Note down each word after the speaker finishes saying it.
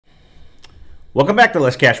Welcome back to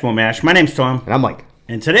Lesscashmoremash. My name's Tom. And I'm Mike.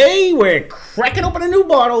 And today we're cracking open a new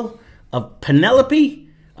bottle of Penelope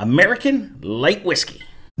American Light Whiskey.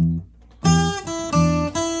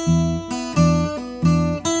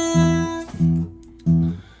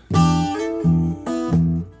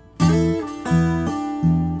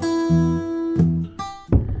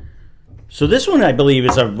 So this one, I believe,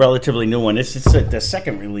 is a relatively new one. This is the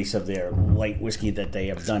second release of their light whiskey that they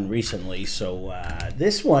have done recently. So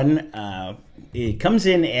this one, it comes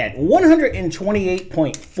in at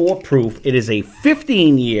 128.4 proof. It is a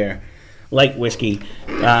 15-year light whiskey.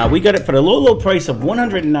 We got it for the low price of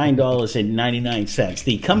 $109.99.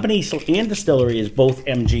 The company and distillery is both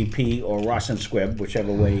MGP or Ross and Squibb,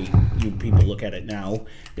 whichever way you people look at it now,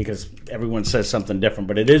 because everyone says something different,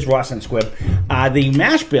 but it is Ross and Squibb. The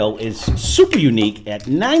mash bill is super unique at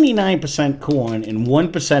 99% corn and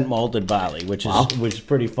 1% malted barley, which is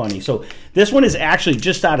pretty funny. So this one is actually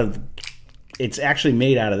just out of, it's actually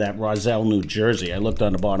made out of that Roselle, New Jersey. I looked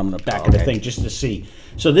on the bottom and the back of the thing just to see.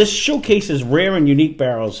 So this showcases rare and unique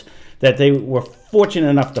barrels that they were fortunate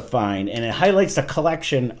enough to find, and it highlights the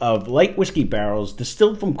collection of light whiskey barrels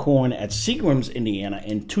distilled from corn at Seagram's, Indiana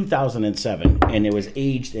in 2007, and it was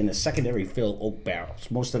aged in a secondary fill oak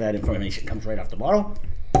barrels. Most of that information comes right off the bottle,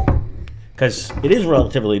 because it is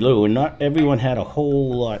relatively new, and not everyone had a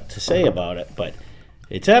whole lot to say about it, but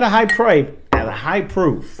it's at a high price, at a high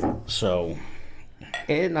proof, so...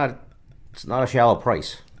 It's not a shallow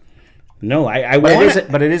price. No,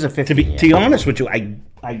 but it is a 15. To be honest with you,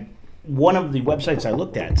 one of the websites I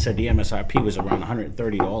looked at said the MSRP was around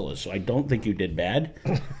 $130, so I don't think you did bad.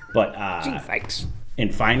 But gee, thanks.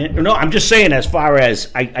 And find it. No, I'm just saying, as far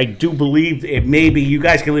as I do believe it may be. You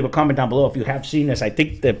guys can leave a comment down below if you have seen this. I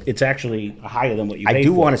think that it's actually higher than what you paid for. I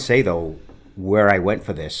do want to say though, where I went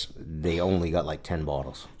for this, they only got like 10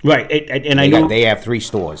 bottles. Right, and I know they have 3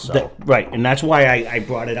 stores. So. Right, and that's why I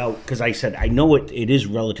brought it out, because I said I know it is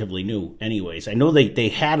relatively new. Anyways, I know they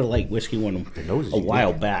had a light whiskey one a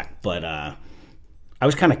while back, but I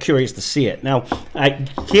was kind of curious to see it. Now I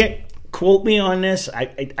can't quote me on this.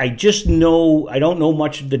 I just know I don't know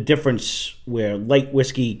much of the difference where light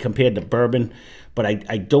whiskey compared to bourbon, but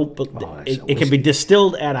I don't. It can be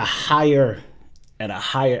distilled at a higher.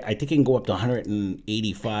 I think it can go up to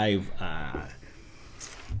 185.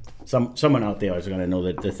 Someone out there is going to know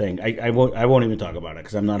that the thing. I won't even talk about it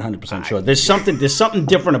because I'm not 100% sure. There's something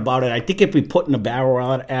different about it. I think if we put in a barrel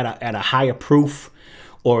out at a higher proof,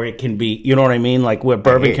 or it can be, you know what I mean, like where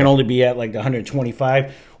bourbon can only be at like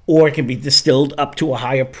 125, or it can be distilled up to a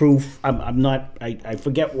higher proof. I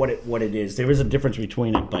forget what it is. There is a difference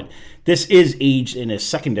between it, but this is aged in a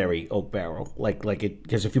secondary oak barrel, like it,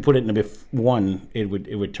 because if you put it in a one, it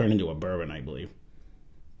would turn into a bourbon, I believe.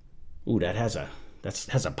 Ooh, that has a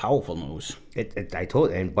powerful nose. I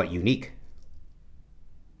told you, but unique.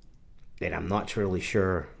 And I'm not really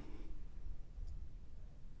sure.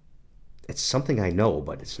 It's something I know,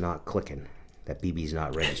 but it's not clicking. That BB's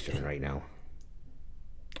not registering right now.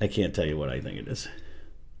 I can't tell you what I think it is.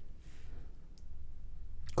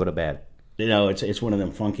 Good or bad? You know, it's one of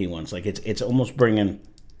them funky ones. Like it's almost bringing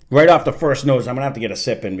right off the first nose. I'm gonna have to get a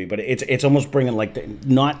sip in me, but it's almost bringing like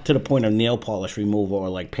not to the point of nail polish removal or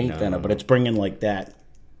like paint thinner, but it's bringing like that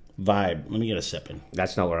vibe. Let me get a sip in.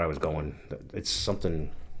 That's not where I was going. It's something.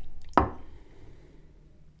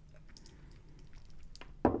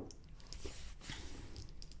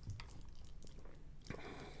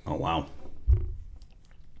 Oh wow.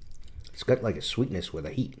 It's got like a sweetness with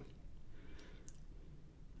a heat.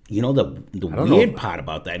 You know, the weird part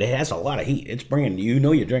about that, it has a lot of heat. It's bringing, you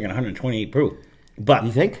know, you're drinking 128 proof. But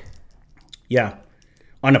you think? Yeah,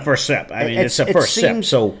 on the first sip. I mean, it's the first sip.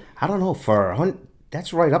 So I don't know, for 100,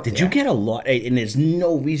 that's right up there. Did you get a lot? And there's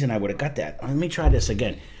no reason I would have got that. Let me try this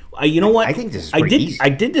again. You know what? I think this is pretty easy. I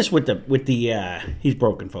did this with the he's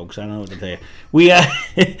broken, folks. I don't know what to tell you.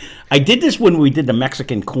 I did this when we did the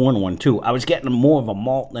Mexican corn one too. I was getting more of a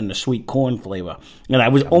malt than the sweet corn flavor, and I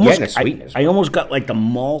was almost I almost got like the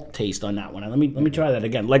malt taste on that one. Let me try that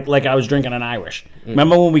again. Like I was drinking an Irish.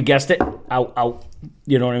 Remember when we guessed it? Out.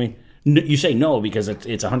 You know what I mean? You say no because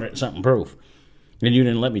it's 100 something proof, and you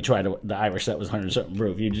didn't let me try the Irish that was 100 something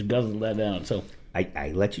proof. You just guzzled that down. So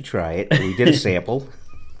I let you try it. We did a sample.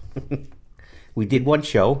 We did one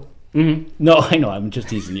show. No, I know. I'm just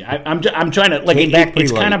teasing you. I'm trying to like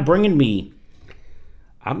it's kind of bringing me.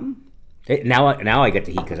 Now I get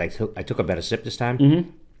the heat because I took a better sip this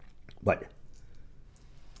time. But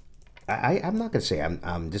I'm not gonna say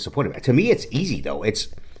I'm disappointed. To me, it's easy though. It's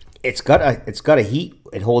got a heat.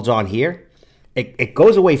 It holds on here. It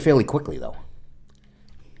goes away fairly quickly though.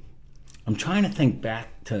 I'm trying to think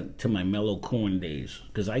back to my mellow corn days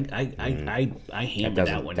because I hammered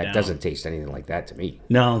that one down. That doesn't taste anything like that to me.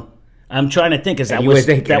 No, I'm trying to think because that was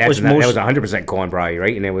 100% corn barley,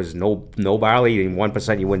 right? And there was no barley, and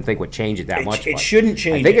 1% you wouldn't think would change it that much. It shouldn't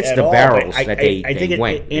change. I think it's the barrels that they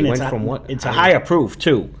went. And went from what? It's a higher proof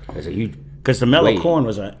too. Because the mellow corn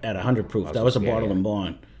was at 100 proof. That was a bottle and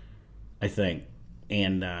bond, I think.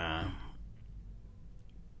 And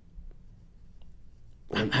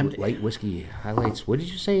light whiskey highlights. What did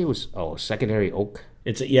you say it was? Oh, secondary oak.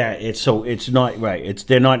 It's not right.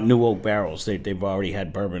 They're not new oak barrels. They've already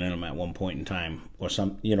had bourbon in them at one point in time or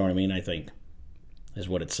some. You know what I mean? I think is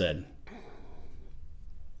what it said.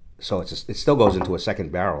 So it still goes into a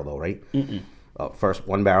second barrel though, right? First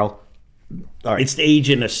one barrel. All right. It's aged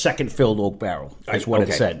in a second filled oak barrel. That's what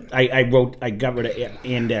it said. I got rid of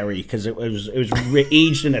Andary because it was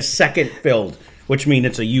aged in a second filled, which means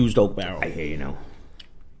it's a used oak barrel. I hear you now.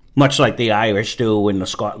 Much like the Irish do and the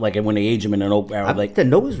Scot, like when they age them in an oak barrel. Like the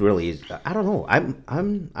nose really is. I don't know. I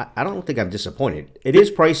don't think I'm disappointed. It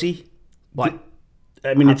is pricey, but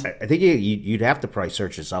I mean, I think you'd have to price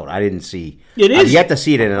search this out. I didn't see. It is. I've yet to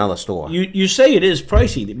see it in another store. You say it is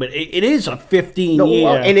pricey, but it is a 15-year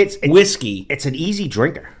and it's whiskey. It's an easy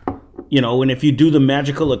drinker. You know, and if you do the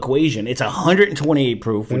magical equation, it's 128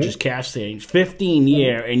 proof, which is cask aged,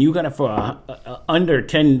 15-year, and you got it for under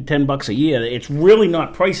 $10 a year. It's really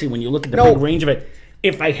not pricey when you look at the big range of it.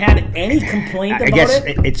 If I had any complaint about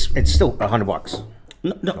it's still $100.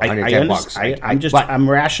 No, I'm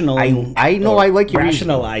rationalizing. I know. I like your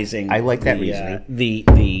rationalizing. I like that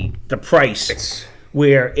reasoning. The price,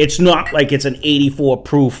 where it's not like it's an 84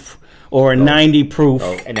 proof. Or a 90 proof,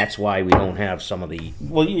 and that's why we don't have some of the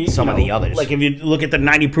of the others. Like if you look at the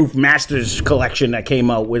 90 proof Masters collection that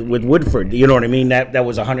came out with Woodford, you know what I mean? That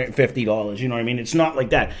was $150. You know what I mean? It's not like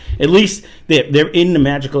that. At least they're in the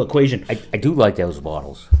magical equation. I do like those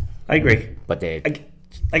bottles. I agree, but they.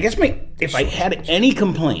 I guess if I had any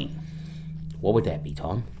complaint, what would that be,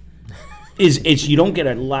 Tom? Is you don't get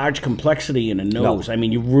a large complexity in the nose. No. I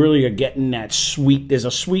mean, you really are getting that sweet. There's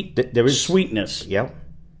a there is sweetness. Yep.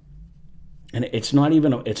 And it's not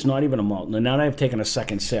even a malt. Now that I've taken a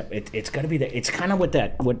second sip, it's got to be that. It's kind of what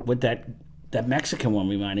that Mexican one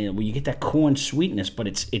reminded me of, where you get that corn sweetness, but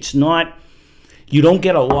it's not. You don't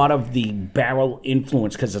get a lot of the barrel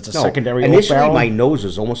influence because it's a secondary oak initially, barrel. My nose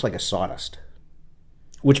is almost like a sawdust.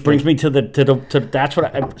 Which brings me to that's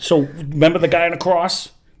what I. So remember the guy on the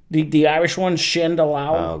cross, the Irish one,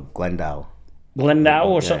 Shandalau, Glendow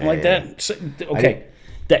or something like that. Okay.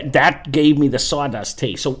 That gave me the sawdust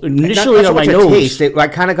taste. So initially on my nose, I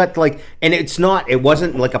kind of got and it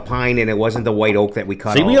wasn't like a pine, and it wasn't the white oak that we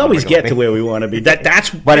cut. See, we always get to where we want to be. But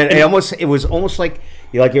it was almost like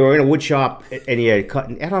you were in a wood shop and you cut.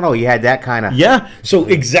 I don't know. You had that kind of So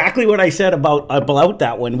exactly what I said about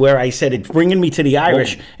that one, where I said it's bringing me to the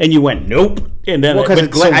Irish, and you went nope. And then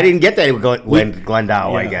because I didn't get that it was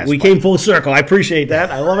Glendow. I guess we came full circle. I appreciate that.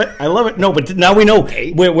 I love it. No, but now we know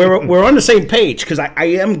we're on the same page because I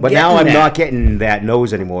am. But now I'm not getting that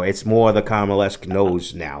nose anymore. It's more the caramelesque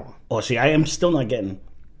nose now. Oh, see, I am still not getting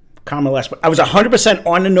caramelesque. But I was 100%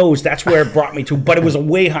 on the nose. That's where it brought me to. But it was a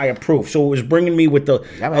way higher proof, so it was bringing me with a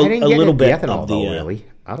little bit ethanol, of though. Really,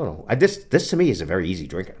 I don't know. This to me is a very easy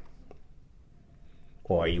drinker.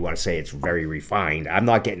 Or you want to say it's very refined. I'm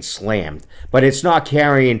not getting slammed, but it's not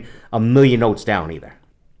carrying a million notes down either.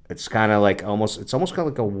 It's kind of like it's almost kind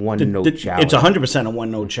of like a one-note Charlie. It's 100% a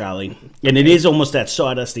one-note Charlie, and it is almost that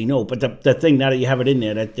sawdusty note. But the thing, now that you have it in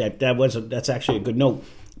there, that's actually a good note.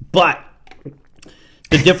 But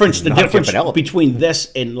the difference between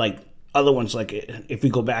this and like other ones, like if we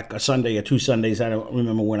go back a Sunday or 2 Sundays, I don't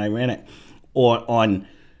remember when I ran it, or on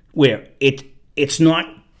where it's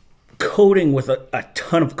not coating with a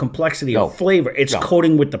ton of complexity or flavor. It's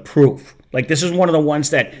coating with the proof. Like this is one of the ones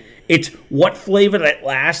that it's what flavor that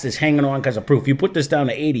lasts is hanging on because of proof. You put this down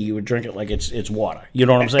to 80, you would drink it like it's water. You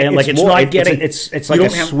know what I'm saying? It's like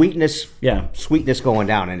a sweetness going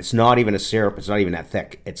down, and it's not even a syrup. It's not even that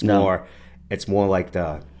thick. It's more like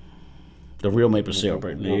the real maple syrup.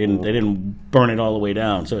 They didn't burn it all the way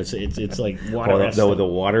down, so it's like water. The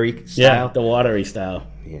watery style. Yeah, the watery style.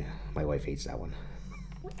 Yeah, my wife hates that one.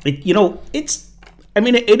 It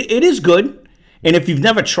is good. And if you've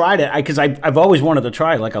never tried it, because I've always wanted to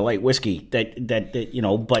try like a light whiskey that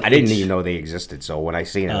but I didn't even know they existed. So when I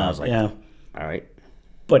seen it, I was like, all right.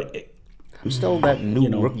 But I'm still that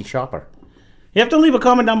new rookie shopper. You have to leave a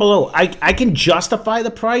comment down below. I can justify the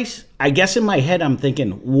price. I guess in my head I'm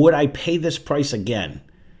thinking, would I pay this price again?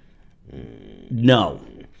 No.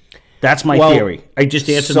 That's my theory. I just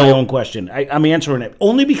answered my own question. I'm answering it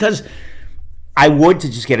only because I would to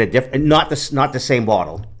just get a different, not the same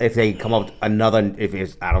bottle. If they come up with another,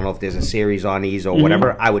 I don't know if there's a series on these or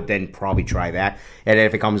whatever, I would then probably try that. And then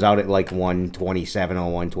if it comes out at like 127 or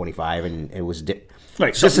 125, and it was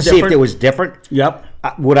right, just to see if it was different. Yep.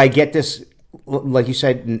 Would I get this? Like you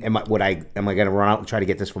said, am I going to run out and try to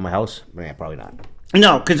get this for my house? Yeah, probably not.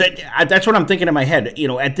 No, because that's what I'm thinking in my head. You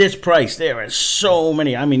know, at this price, there are so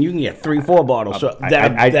many. I mean, you can get 3-4 bottles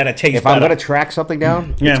that taste if better. I'm going to track something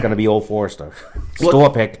down, it's going to be Old Forester.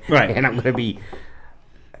 Store pick. Right. And I'm going to be...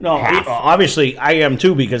 No, obviously I am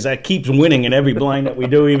too, because that keeps winning in every blind that we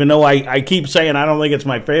do, even though I keep saying I don't think it's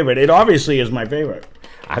my favorite. It obviously is my favorite.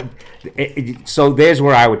 So there's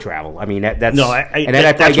where I would travel. I mean, that's that's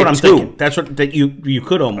what I'm thinking. That's what you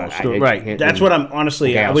could almost do, right? That's what I'm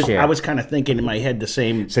honestly. Okay, I was kind of thinking in my head the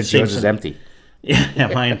same. Since yours is empty.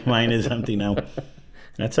 Yeah, mine is empty now.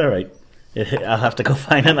 That's all right. I'll have to go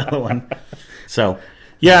find another one. So.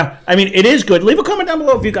 Yeah, I mean, it is good. Leave a comment down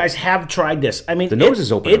below if you guys have tried this. I mean, the nose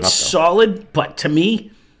is open. It's solid, but to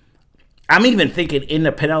me, I'm even thinking in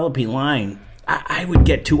the Penelope line, I would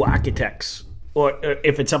get 2 Architects. Or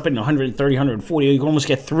if it's up in 130, 140, you can almost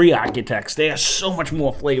get 3 Architects. They have so much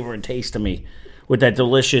more flavor and taste to me with that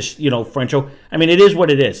delicious, French oak. I mean, it is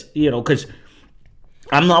what it is, because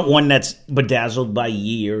I'm not one that's bedazzled by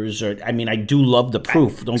years. I mean, I do love the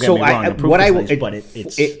proof. Don't get me wrong. The proof is nice, but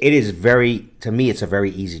it is very, to me, it's a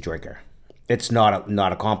very easy drinker. It's not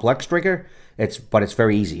a complex drinker. But it's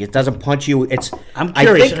very easy. It doesn't punch you. I'm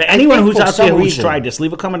curious. Anyone who's out there who's tried this,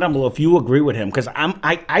 leave a comment down below if you agree with him, because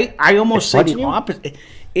I almost say the opposite.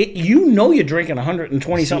 You're drinking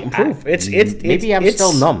 120 something proof. Maybe I'm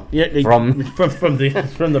still numb from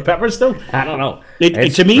the pepper still. I don't know.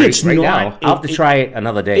 To me, it's right not. Now. I'll have to try it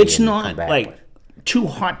another day. It's not like too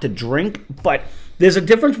hot to drink, but there's a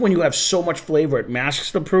difference when you have so much flavor it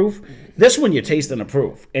masks the proof. This one you're tasting the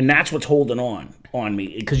proof, and that's what's holding on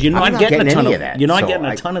me, because you're not getting a ton of that. You're not getting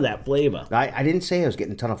a ton of that flavor. I didn't say I was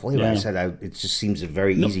getting a ton of flavor. I said it just seems a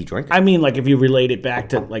very easy drink. I mean, like if you relate it back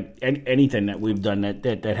to like anything that we've done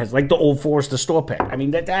that has like the Old Forester store pick. I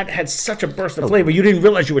mean that had such a burst of flavor. You didn't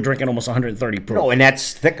realize you were drinking almost 130 proof. No, and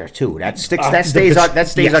that's thicker too. That sticks. That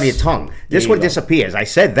stays on your tongue. This one disappears. I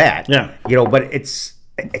said that. Yeah. But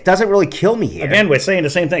it doesn't really kill me here. Again, we're saying the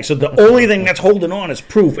same thing. So the only thing that's holding on is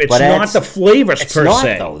proof. It's not the flavors per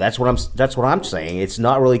se. Though. That's what I'm saying. It's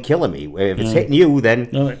not really killing me. If it's hitting you,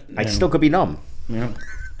 then I still could be numb. Yeah.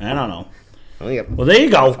 I don't know. Well, there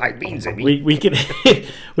you go. 5 beans in me. We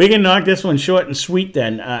can knock this one short and sweet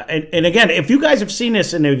then. And again, if you guys have seen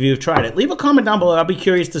this and if you've tried it, leave a comment down below. I'll be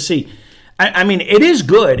curious to see. I mean, it is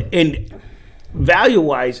good, and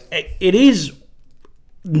value-wise, it is.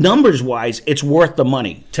 Numbers-wise, it's worth the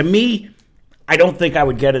money. To me, I don't think I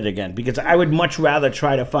would get it again, because I would much rather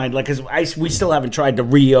try to find, like, because we still haven't tried the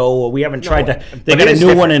Rio, or we haven't tried they got a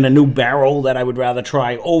new one in a new barrel that I would rather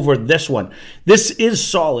try over this one. This is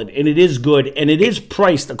solid, and it is good, and it is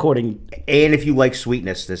priced according. And if you like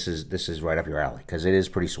sweetness, this is right up your alley, because it is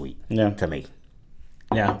pretty sweet to me.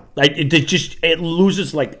 Yeah, it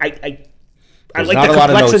loses like I like not the a lot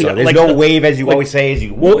complexity. Of notes, there's no wave, as you always say. If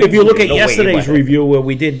you look at yesterday's review where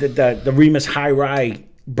we did the Remus High Rye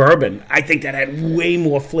bourbon, I think that had way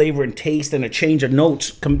more flavor and taste and a change of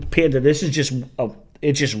notes compared to this.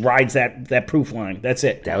 It just rides that proof line. That's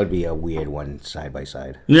it. That would be a weird one side by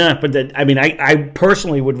side. Yeah, but I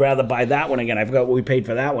personally would rather buy that one again. I forgot what we paid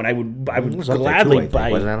for that one. I would gladly buy.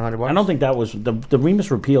 Wasn't that $100? I don't think that was the Remus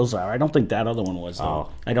Repeals are. I don't think that other one was. Though.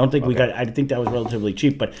 I don't think we got. I think that was relatively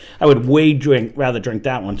cheap, but I would rather drink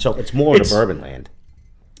that one. So it's more the bourbon land.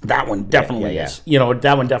 That one definitely is.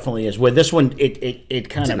 That one definitely is. Where this one, it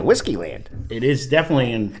kind of... It's in the whiskey land. It is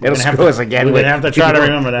definitely in... It'll screw us again. We're going to have to try to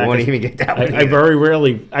remember that. We won't even get that one. I very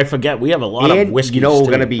rarely... I forget. We have a lot of whiskey. We're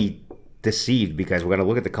going to be deceived, because we're going to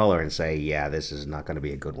look at the color and say, yeah, this is not going to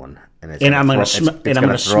be a good one. And I'm going to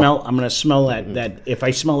smell that... If I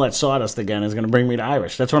smell that sawdust again, it's going to bring me to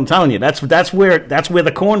Irish. That's what I'm telling you. That's where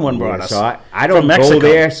the corn one brought us. So I don't go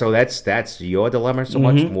there, so that's your dilemma so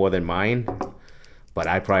much more than mine. But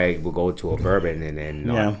I probably will go to a bourbon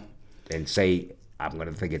and say I'm going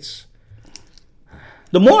to think it's.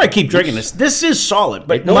 The more I keep drinking this is solid,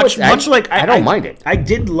 but much like I don't mind it. I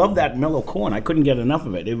did love that mellow corn. I couldn't get enough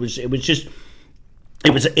of it. It's a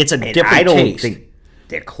different taste. I don't think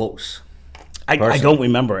they're close. I don't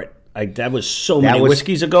remember it. That was so many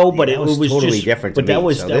whiskeys ago, but it was totally just different. But that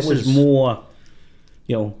was more,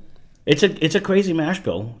 It's a crazy mash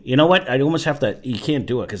bill. You know what? I almost have to. You can't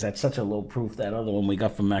do it because that's such a low proof. That other one we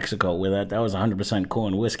got from Mexico, where that was 100%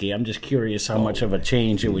 corn whiskey. I'm just curious how much of a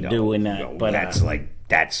change it would do in that. But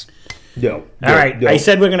that's No. All right. I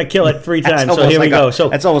said we're going to kill it 3 times, so here we go. So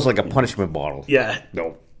that's almost like a punishment bottle. yeah.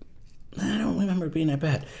 No. I don't remember it being that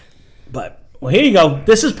bad. But, well, here you go.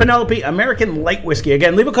 This is Penelope American Light Whiskey.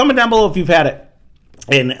 Again, leave a comment down below if you've had it.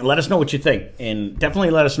 And let us know what you think. And definitely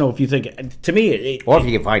let us know if you think. To me, or if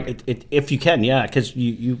you can find it. If you can, yeah, because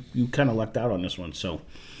you kind of lucked out on this one. So,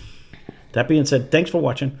 that being said, thanks for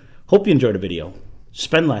watching. Hope you enjoyed the video.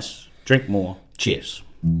 Spend less, drink more. Cheers.